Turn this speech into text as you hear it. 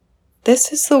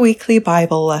This is the weekly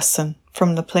Bible lesson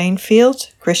from the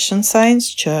Plainfield Christian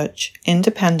Science Church,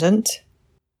 Independent,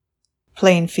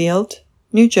 Plainfield,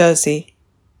 New Jersey,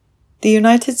 the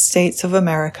United States of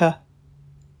America.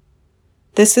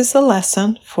 This is the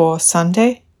lesson for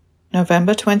Sunday,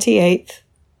 November 28th,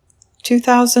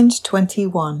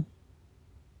 2021.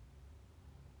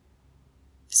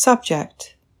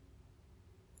 Subject: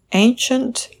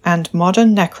 Ancient and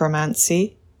Modern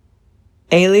Necromancy,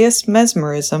 Alias,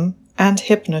 Mesmerism, and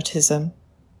Hypnotism,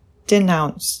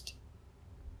 Denounced.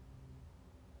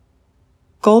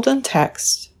 Golden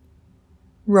Text,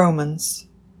 Romans.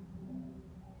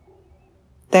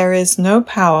 There is no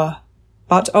power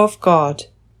but of God.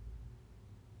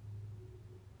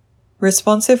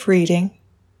 Responsive reading,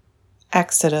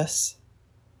 Exodus.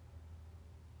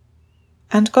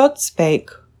 And God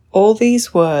spake all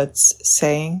these words,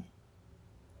 saying,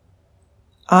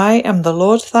 I am the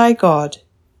Lord thy God,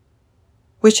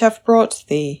 which have brought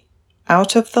thee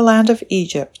out of the land of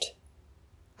Egypt,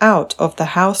 out of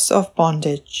the house of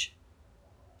bondage.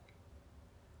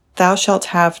 Thou shalt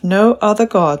have no other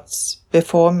gods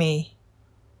before me.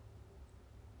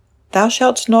 Thou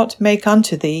shalt not make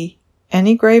unto thee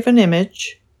any graven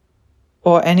image,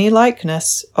 or any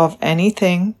likeness of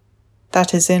anything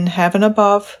that is in heaven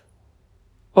above,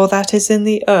 or that is in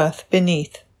the earth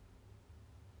beneath,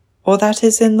 or that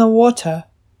is in the water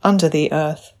under the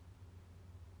earth.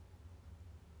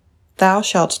 Thou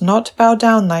shalt not bow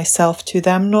down thyself to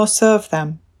them nor serve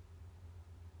them.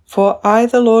 For I,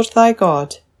 the Lord thy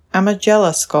God, am a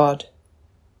jealous God,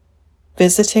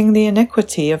 visiting the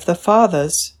iniquity of the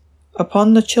fathers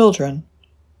upon the children,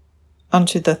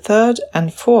 unto the third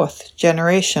and fourth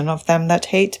generation of them that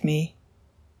hate me,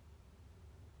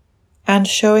 and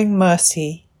showing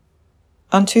mercy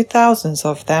unto thousands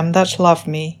of them that love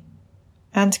me,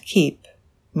 and keep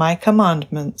my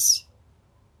commandments.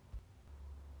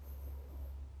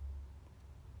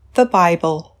 The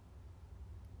Bible,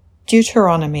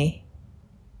 Deuteronomy.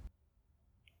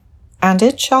 And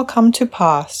it shall come to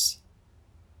pass,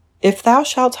 if thou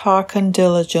shalt hearken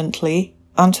diligently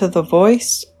unto the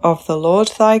voice of the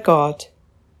Lord thy God,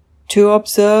 to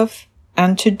observe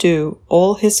and to do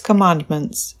all his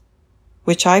commandments,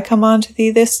 which I command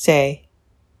thee this day,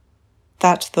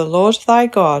 that the Lord thy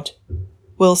God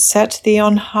will set thee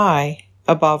on high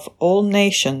above all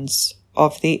nations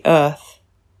of the earth.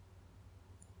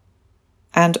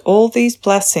 And all these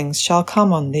blessings shall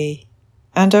come on thee,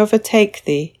 and overtake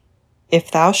thee, if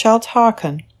thou shalt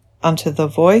hearken unto the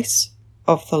voice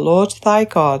of the Lord thy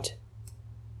God.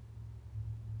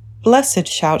 Blessed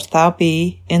shalt thou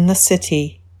be in the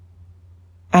city,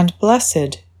 and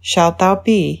blessed shalt thou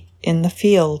be in the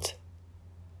field.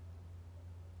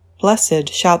 Blessed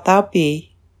shalt thou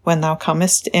be when thou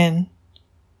comest in,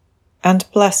 and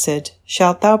blessed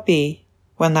shalt thou be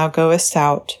when thou goest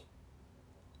out.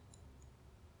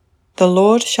 The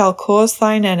Lord shall cause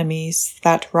thine enemies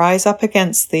that rise up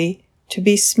against thee to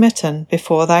be smitten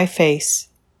before thy face.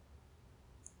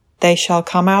 They shall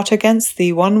come out against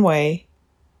thee one way,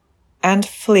 and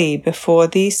flee before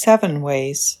thee 7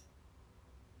 ways.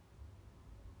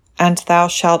 And thou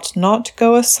shalt not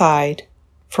go aside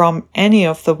from any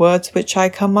of the words which I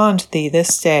command thee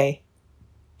this day,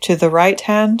 to the right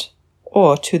hand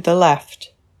or to the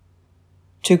left,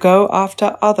 to go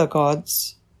after other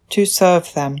gods, to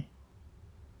serve them.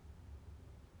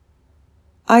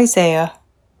 Isaiah.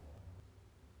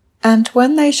 And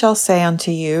when they shall say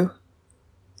unto you,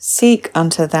 Seek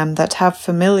unto them that have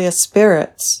familiar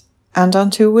spirits, and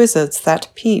unto wizards that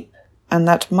peep and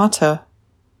that mutter,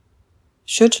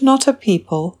 should not a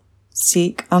people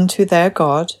seek unto their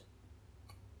God?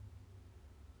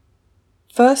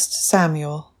 1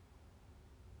 Samuel.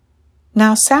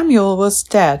 Now Samuel was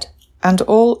dead, and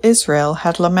all Israel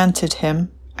had lamented him,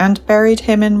 and buried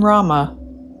him in Ramah,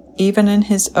 even in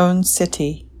his own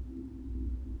city.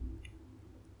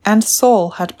 And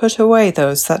Saul had put away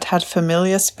those that had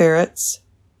familiar spirits,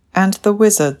 and the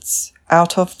wizards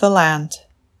out of the land.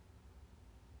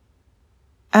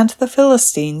 And the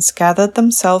Philistines gathered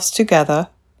themselves together,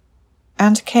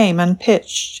 and came and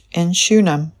pitched in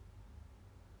Shunem.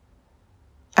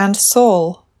 And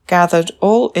Saul gathered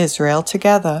all Israel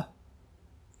together,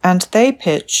 and they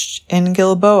pitched in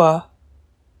Gilboa.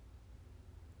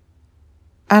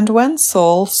 And when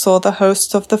Saul saw the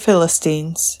host of the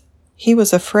Philistines, he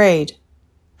was afraid,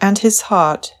 and his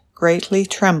heart greatly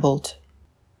trembled.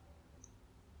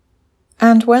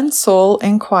 And when Saul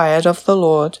inquired of the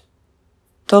Lord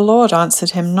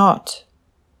answered him not,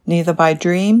 neither by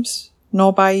dreams,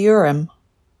 nor by Urim,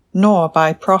 nor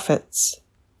by prophets.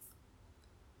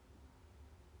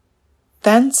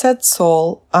 Then said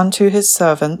Saul unto his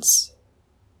servants,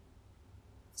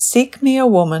 Seek me a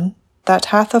woman that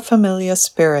hath a familiar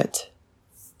spirit,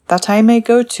 that I may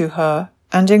go to her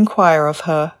and inquire of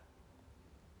her.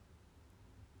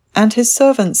 And his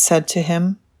servants said to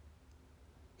him,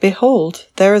 Behold,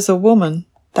 there is a woman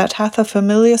that hath a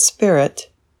familiar spirit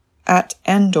at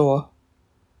Endor.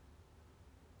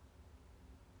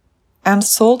 And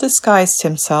Saul disguised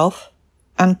himself,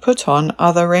 and put on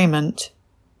other raiment,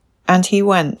 and he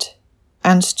went,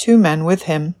 and 2 men with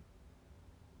him.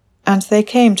 And they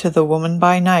came to the woman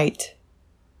by night.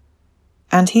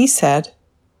 And he said,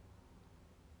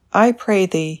 I pray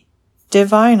thee,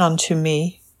 divine unto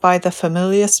me by the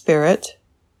familiar spirit,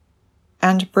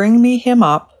 and bring me him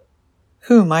up,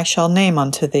 whom I shall name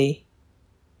unto thee.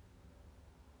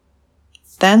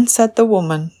 Then said the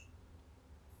woman,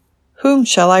 Whom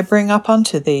shall I bring up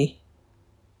unto thee?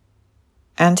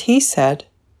 And he said,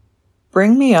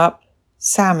 Bring me up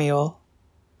Samuel.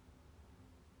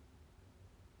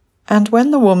 And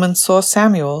when the woman saw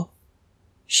Samuel,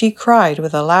 she cried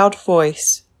with a loud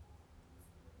voice.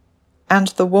 And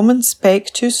the woman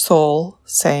spake to Saul,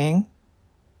 saying,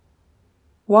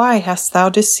 Why hast thou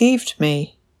deceived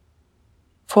me?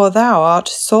 For thou art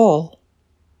Saul.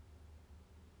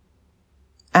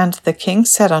 And the king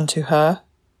said unto her,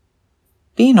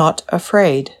 Be not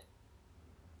afraid.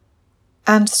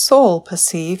 And Saul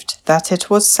perceived that it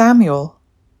was Samuel.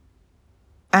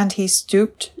 And he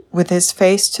stooped with his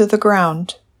face to the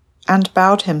ground, and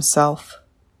bowed himself.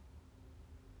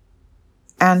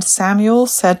 And Samuel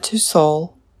said to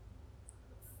Saul,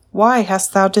 Why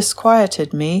hast thou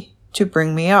disquieted me to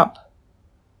bring me up?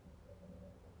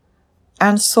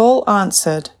 And Saul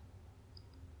answered,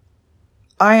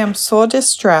 I am sore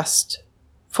distressed,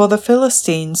 for the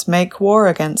Philistines make war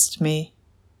against me,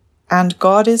 and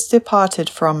God is departed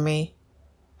from me,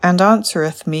 and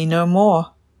answereth me no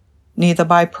more, neither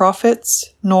by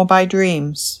prophets nor by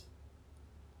dreams.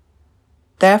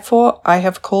 Therefore I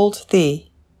have called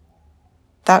thee,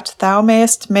 that thou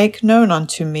mayest make known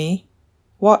unto me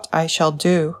what I shall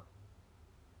do.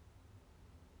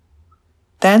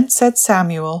 Then said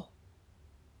Samuel,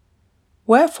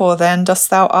 Wherefore then dost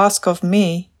thou ask of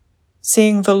me,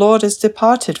 seeing the Lord is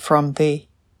departed from thee,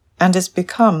 and is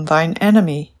become thine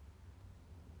enemy?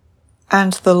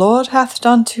 And the Lord hath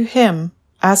done to him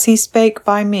as he spake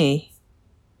by me.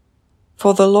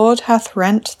 For the Lord hath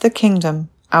rent the kingdom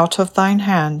out of thine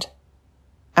hand,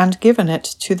 and given it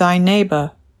to thy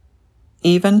neighbour,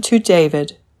 even to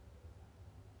David,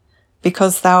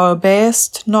 because thou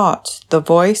obeyest not the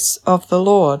voice of the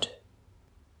Lord.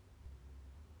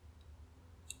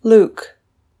 Luke.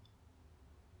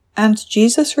 And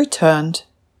Jesus returned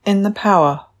in the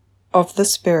power of the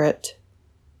Spirit.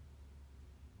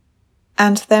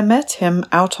 And there met him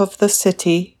out of the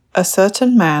city a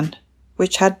certain man,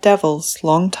 which had devils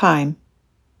long time,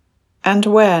 and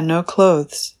wear no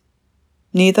clothes,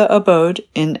 neither abode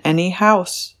in any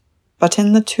house, but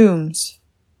in the tombs.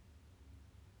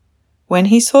 When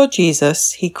he saw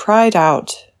Jesus, he cried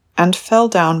out, and fell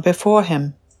down before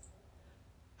him,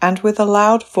 and with a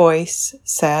loud voice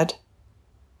said,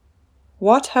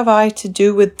 What have I to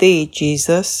do with thee,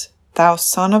 Jesus, thou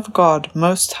Son of God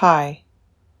Most High?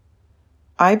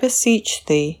 I beseech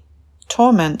thee,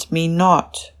 torment me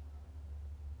not.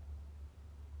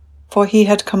 For he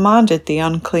had commanded the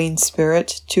unclean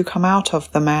spirit to come out of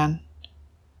the man.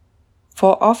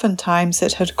 For oftentimes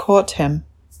it had caught him,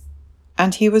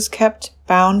 and he was kept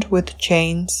bound with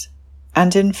chains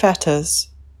and in fetters.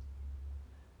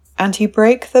 And he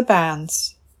brake the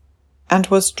bands, and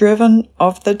was driven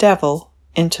of the devil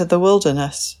into the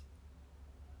wilderness.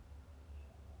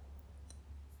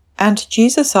 And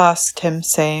Jesus asked him,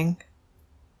 saying,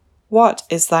 What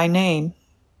is thy name?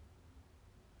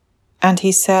 And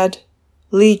he said,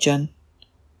 Legion,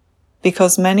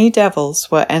 because many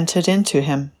devils were entered into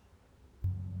him.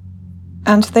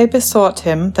 And they besought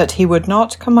him that he would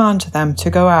not command them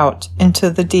to go out into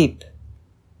the deep.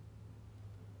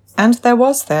 And there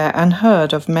was there an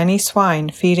herd of many swine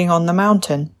feeding on the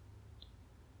mountain.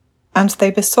 And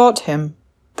they besought him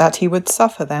that he would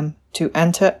suffer them to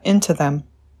enter into them.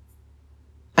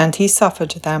 And he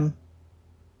suffered them.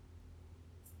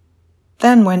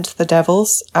 Then went the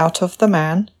devils out of the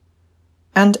man,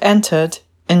 and entered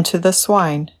into the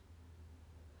swine.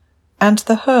 And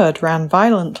the herd ran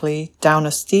violently down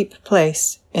a steep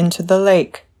place into the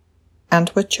lake, and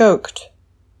were choked.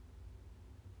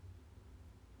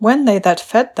 When they that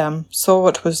fed them saw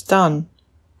what was done,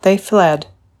 they fled,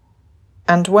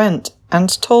 and went and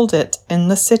told it in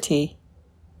the city,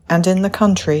 and in the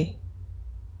country.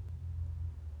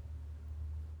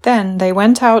 Then they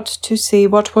went out to see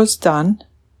what was done,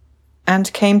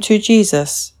 and came to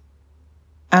Jesus,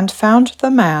 and found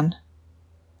the man,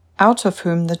 out of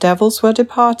whom the devils were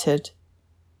departed,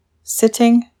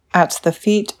 sitting at the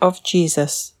feet of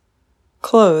Jesus,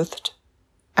 clothed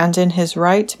and in his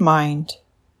right mind.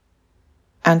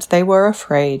 And they were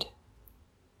afraid.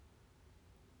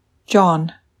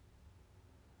 John.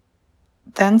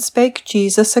 Then spake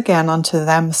Jesus again unto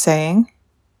them, saying,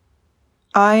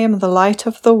 I am the light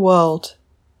of the world.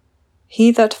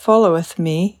 He that followeth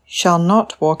me shall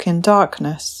not walk in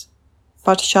darkness,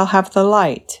 but shall have the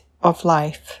light of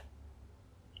life.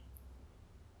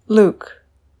 Luke.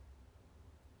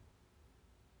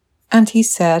 And he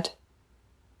said,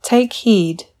 Take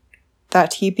heed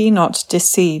that ye be not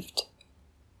deceived.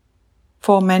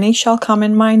 For many shall come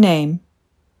in my name,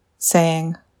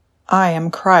 saying, I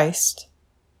am Christ.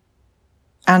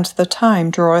 And the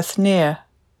time draweth near.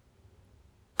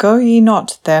 Go ye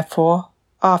not therefore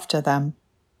after them.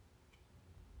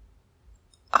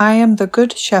 I am the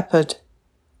good shepherd,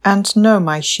 and know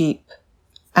my sheep,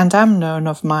 and am known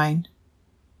of mine.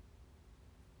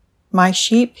 My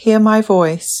sheep hear my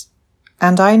voice,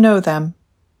 and I know them,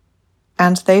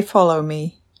 and they follow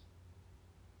me.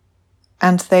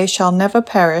 And they shall never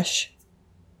perish,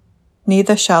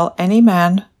 neither shall any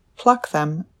man pluck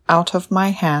them out of my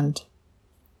hand.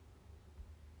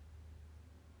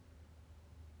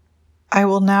 I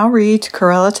will now read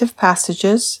correlative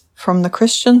passages from the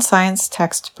Christian Science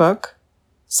textbook,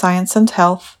 Science and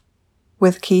Health,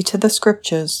 with Key to the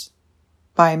Scriptures,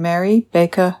 by Mary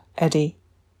Baker Eddy.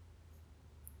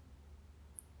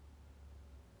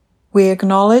 We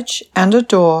acknowledge and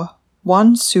adore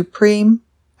one supreme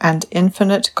and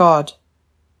infinite God.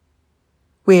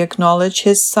 We acknowledge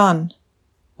His Son,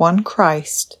 one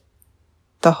Christ,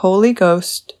 the Holy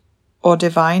Ghost, or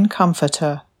Divine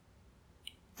Comforter,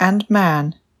 and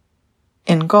man,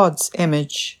 in God's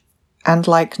image and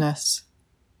likeness.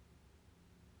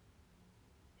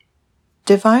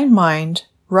 Divine Mind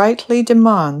rightly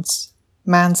demands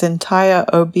man's entire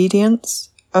obedience,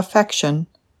 affection,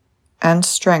 and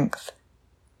strength.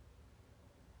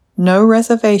 No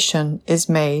reservation is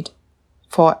made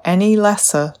for any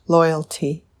lesser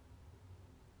loyalty.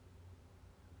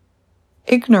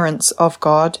 Ignorance of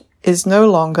God is no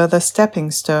longer the stepping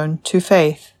stone to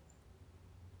faith.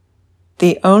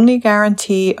 The only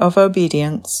guarantee of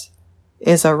obedience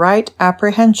is a right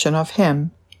apprehension of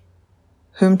Him,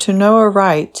 whom to know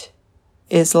aright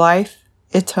is life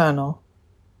eternal.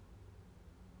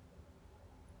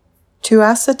 To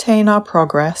ascertain our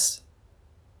progress,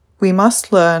 we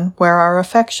must learn where our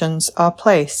affections are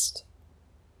placed,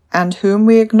 and whom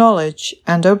we acknowledge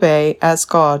and obey as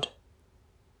God.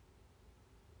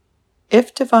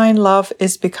 If divine love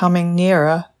is becoming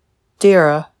nearer,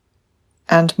 dearer,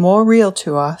 and more real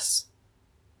to us,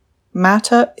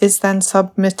 matter is then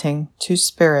submitting to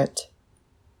spirit.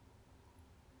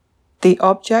 The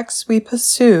objects we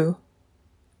pursue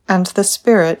and the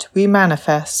spirit we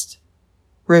manifest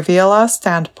reveal our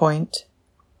standpoint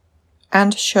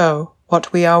and show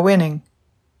what we are winning.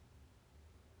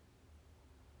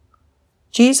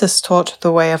 Jesus taught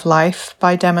the way of life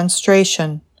by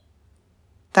demonstration,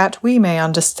 that we may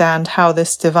understand how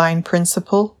this divine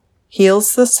principle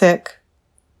heals the sick,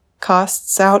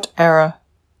 casts out error,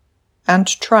 and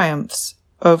triumphs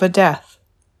over death.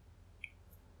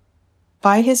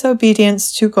 By his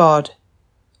obedience to God,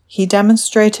 he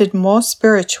demonstrated more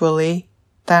spiritually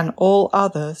than all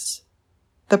others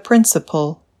the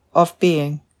principle of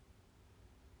being.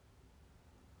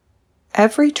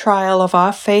 Every trial of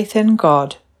our faith in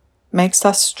God makes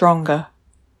us stronger.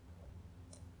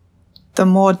 The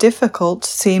more difficult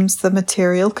seems the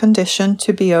material condition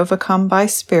to be overcome by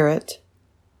spirit,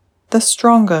 the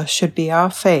stronger should be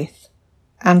our faith,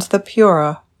 and the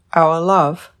purer our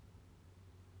love.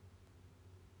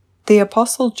 The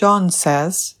Apostle John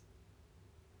says,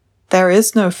 There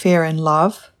is no fear in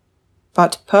love,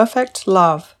 but perfect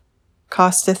love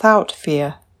casteth out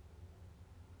fear.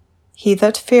 He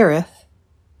that feareth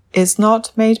is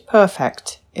not made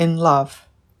perfect in love.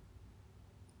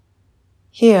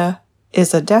 Here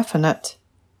is a definite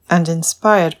and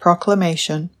inspired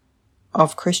proclamation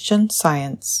of Christian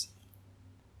Science.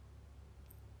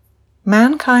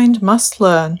 Mankind must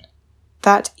learn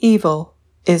that evil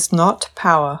is not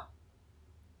power.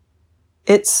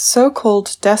 Its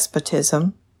so-called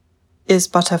despotism is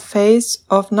but a phase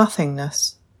of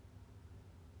nothingness.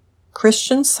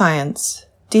 Christian Science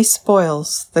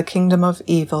despoils the kingdom of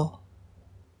evil.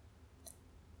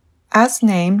 As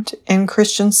named in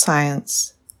Christian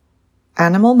Science,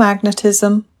 animal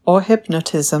magnetism or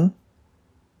hypnotism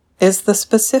is the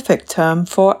specific term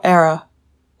for error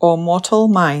or mortal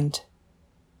mind.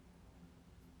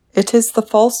 It is the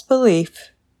false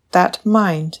belief that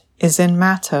mind is in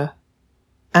matter,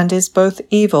 and is both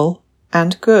evil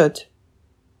and good.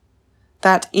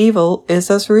 That evil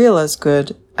is as real as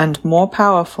good and more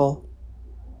powerful.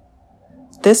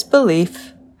 This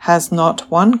belief has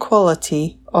not one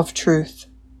quality of truth.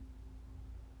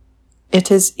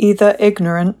 It is either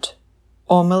ignorant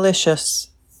or malicious.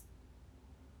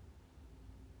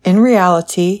 In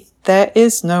reality, there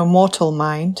is no mortal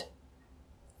mind,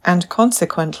 and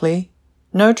consequently,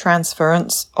 no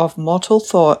transference of mortal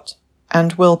thought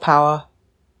and willpower.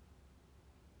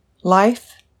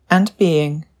 Life and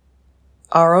being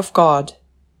are of God.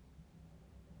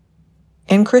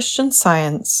 In Christian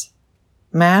Science,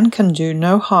 man can do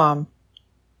no harm,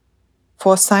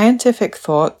 for scientific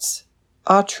thoughts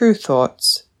are true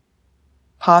thoughts,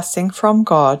 passing from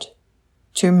God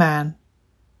to man.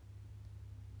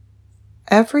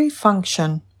 Every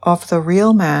function of the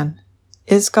real man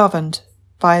is governed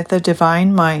by the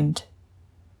divine mind.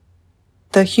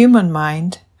 The human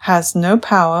mind has no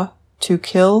power to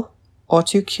kill or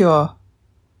to cure,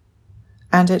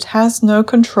 and it has no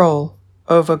control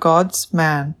over God's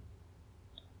man.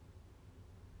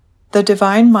 The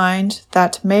divine mind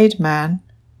that made man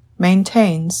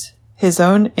maintains his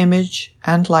own image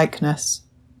and likeness.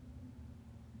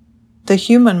 The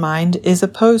human mind is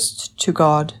opposed to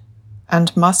God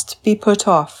and must be put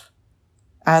off,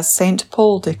 as St.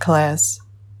 Paul declares.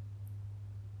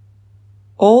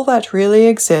 All that really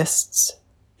exists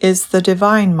is the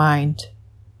divine mind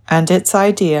and its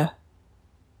idea,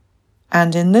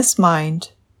 and in this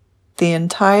mind the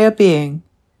entire being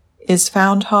is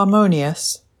found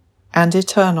harmonious and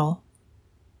eternal.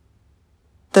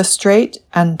 The straight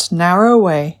and narrow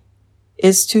way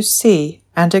is to see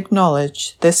and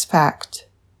acknowledge this fact,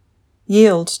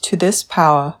 yield to this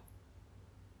power,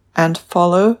 and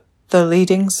follow the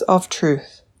leadings of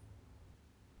truth.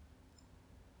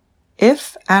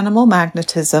 If animal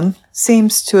magnetism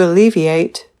seems to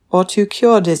alleviate or to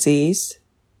cure disease,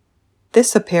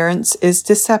 this appearance is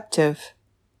deceptive,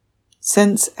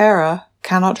 since error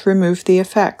cannot remove the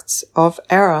effects of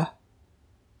error.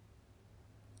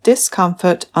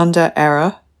 Discomfort under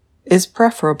error is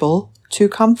preferable to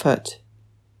comfort.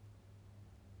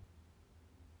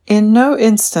 In no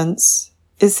instance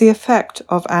is the effect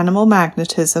of animal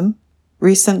magnetism,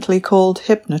 recently called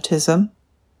hypnotism,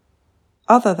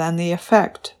 other than the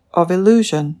effect of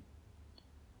illusion.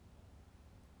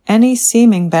 Any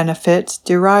seeming benefit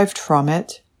derived from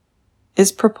it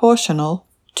is proportional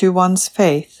to one's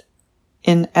faith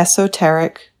in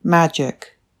esoteric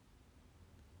magic.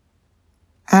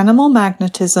 Animal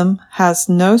magnetism has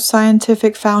no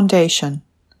scientific foundation,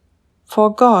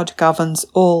 for God governs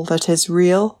all that is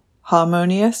real,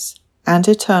 harmonious, and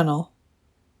eternal,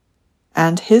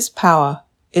 and His power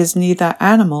is neither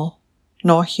animal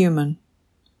nor human.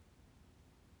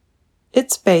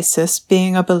 Its basis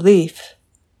being a belief,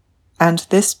 and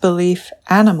this belief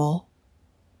animal,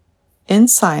 in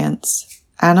science,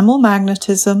 animal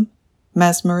magnetism,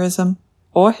 mesmerism,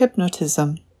 or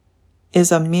hypnotism is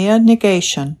a mere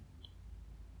negation,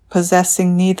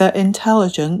 possessing neither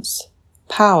intelligence,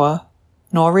 power,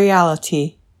 nor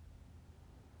reality,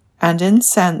 and in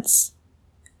sense,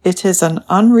 it is an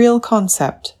unreal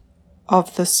concept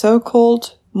of the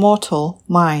so-called mortal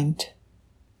mind.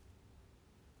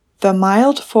 The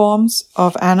mild forms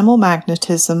of animal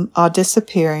magnetism are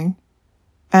disappearing,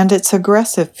 and its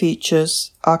aggressive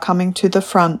features are coming to the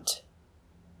front.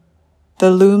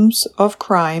 The looms of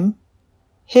crime,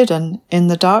 hidden in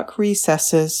the dark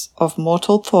recesses of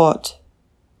mortal thought,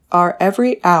 are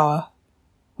every hour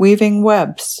weaving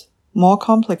webs more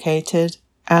complicated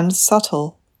and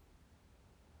subtle.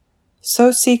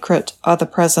 So secret are the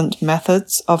present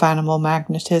methods of animal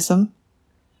magnetism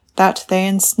that they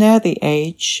ensnare the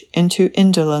age into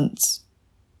indolence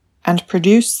and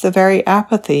produce the very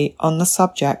apathy on the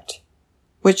subject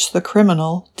which the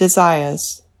criminal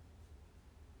desires.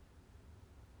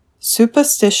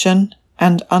 Superstition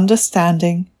and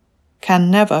understanding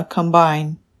can never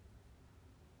combine.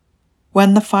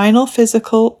 When the final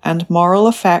physical and moral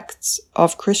effects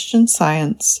of Christian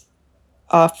Science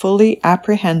are fully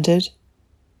apprehended,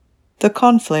 the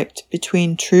conflict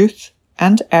between truth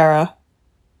and error,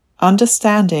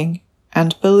 understanding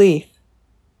and belief,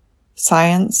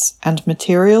 science and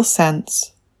material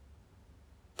sense,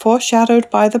 foreshadowed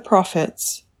by the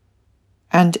prophets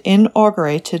and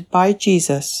inaugurated by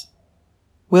Jesus,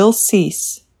 will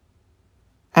cease,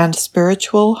 and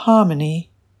spiritual harmony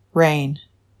reign.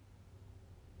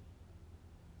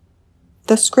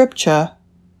 The scripture,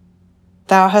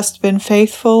 "Thou hast been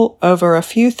faithful over a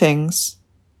few things,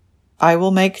 I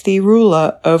will make thee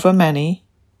ruler over many,"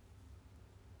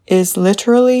 is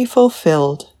literally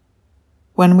fulfilled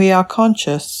when we are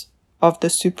conscious of the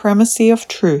supremacy of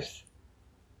truth,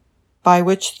 by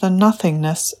which the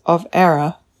nothingness of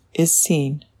error is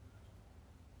seen.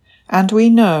 And we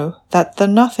know that the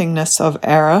nothingness of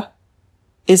error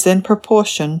is in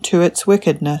proportion to its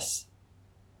wickedness.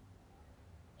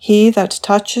 He that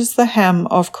touches the hem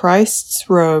of Christ's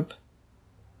robe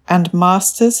and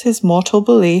masters his mortal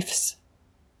beliefs,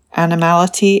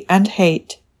 animality and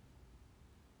hate,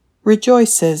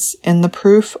 rejoices in the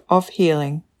proof of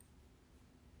healing,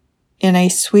 in a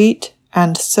sweet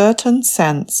and certain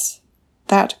sense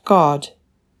that God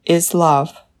is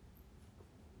love.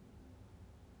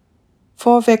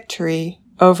 For victory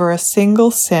over a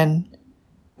single sin,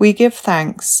 we give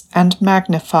thanks and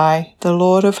magnify the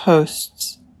Lord of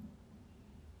hosts.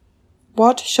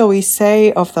 What shall we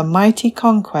say of the mighty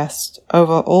conquest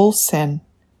over all sin?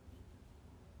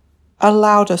 A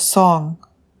louder song,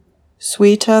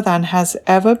 sweeter than has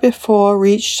ever before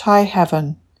reached high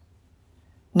heaven,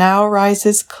 now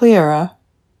rises clearer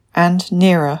and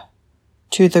nearer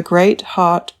to the great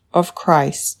heart of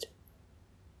Christ.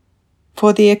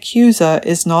 For the accuser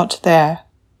is not there,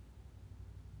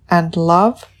 and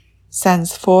love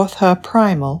sends forth her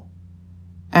primal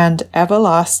and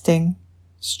everlasting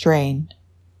strain.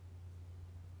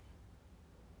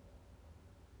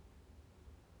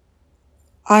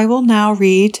 I will now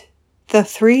read The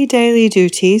 3 Daily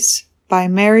Duties by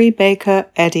Mary Baker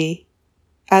Eddy,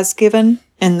 as given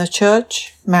in the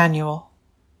Church Manual.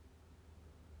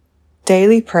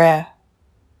 Daily Prayer.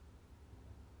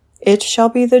 It shall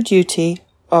be the duty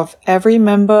of every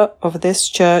member of this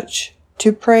church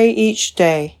to pray each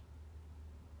day,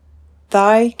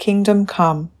 Thy kingdom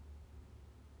come.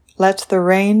 Let the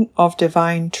reign of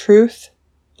divine truth,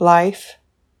 life,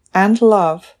 and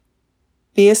love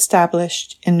be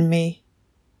established in me,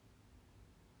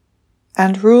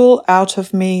 and rule out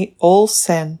of me all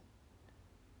sin.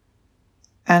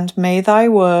 And may Thy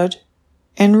word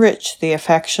enrich the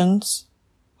affections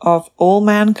of all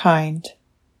mankind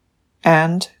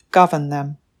and govern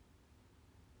them.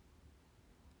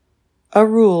 A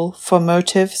rule for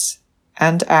motives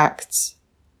and acts.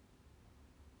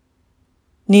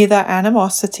 Neither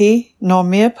animosity nor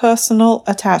mere personal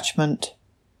attachment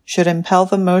should impel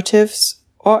the motives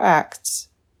or acts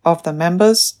of the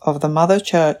members of the Mother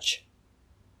Church.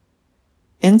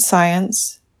 In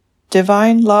science,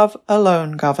 divine love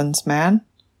alone governs man,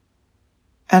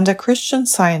 and a Christian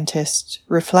scientist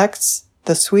reflects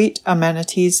the sweet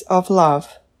amenities of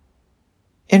love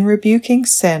in rebuking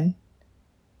sin,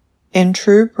 in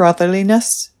true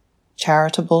brotherliness,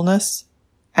 charitableness,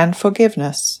 and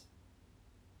forgiveness.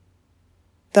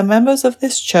 The members of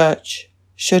this church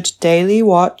should daily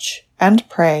watch and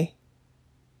pray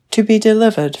to be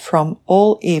delivered from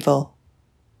all evil,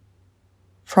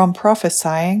 from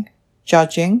prophesying,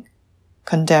 judging,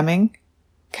 condemning,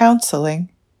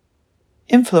 counseling,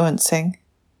 influencing,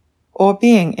 or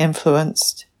being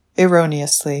influenced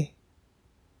erroneously.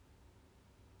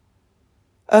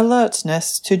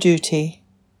 Alertness to duty.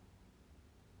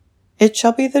 It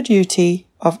shall be the duty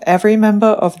of every member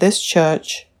of this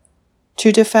church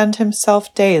to defend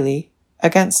himself daily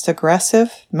against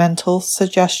aggressive mental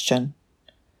suggestion,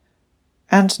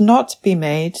 and not be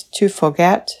made to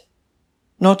forget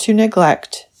nor to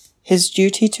neglect his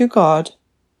duty to God,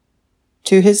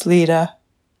 to his leader,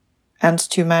 and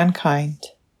to mankind.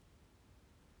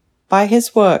 By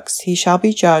his works he shall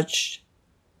be judged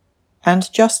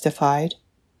and justified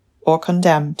or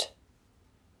condemned.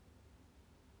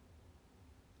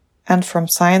 And from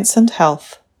Science and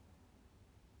Health.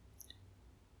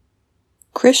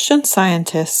 Christian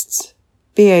scientists,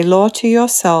 be a law to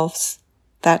yourselves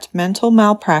that mental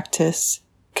malpractice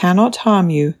cannot harm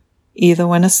you either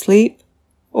when asleep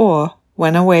or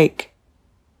when awake.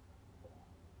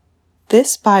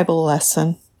 This Bible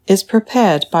lesson is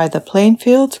prepared by the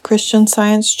Plainfield Christian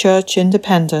Science Church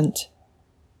Independent.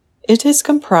 It is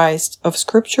comprised of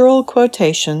scriptural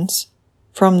quotations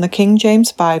from the King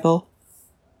James Bible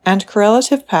and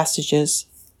correlative passages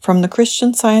from the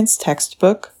Christian Science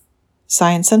textbook,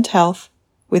 Science and Health,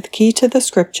 with Key to the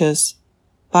Scriptures,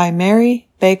 by Mary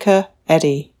Baker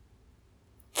Eddy.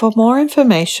 For more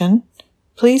information,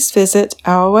 please visit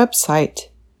our website,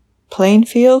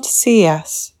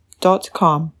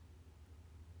 plainfieldcs.com.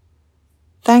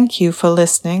 Thank you for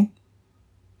listening,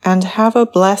 and have a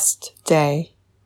blessed day.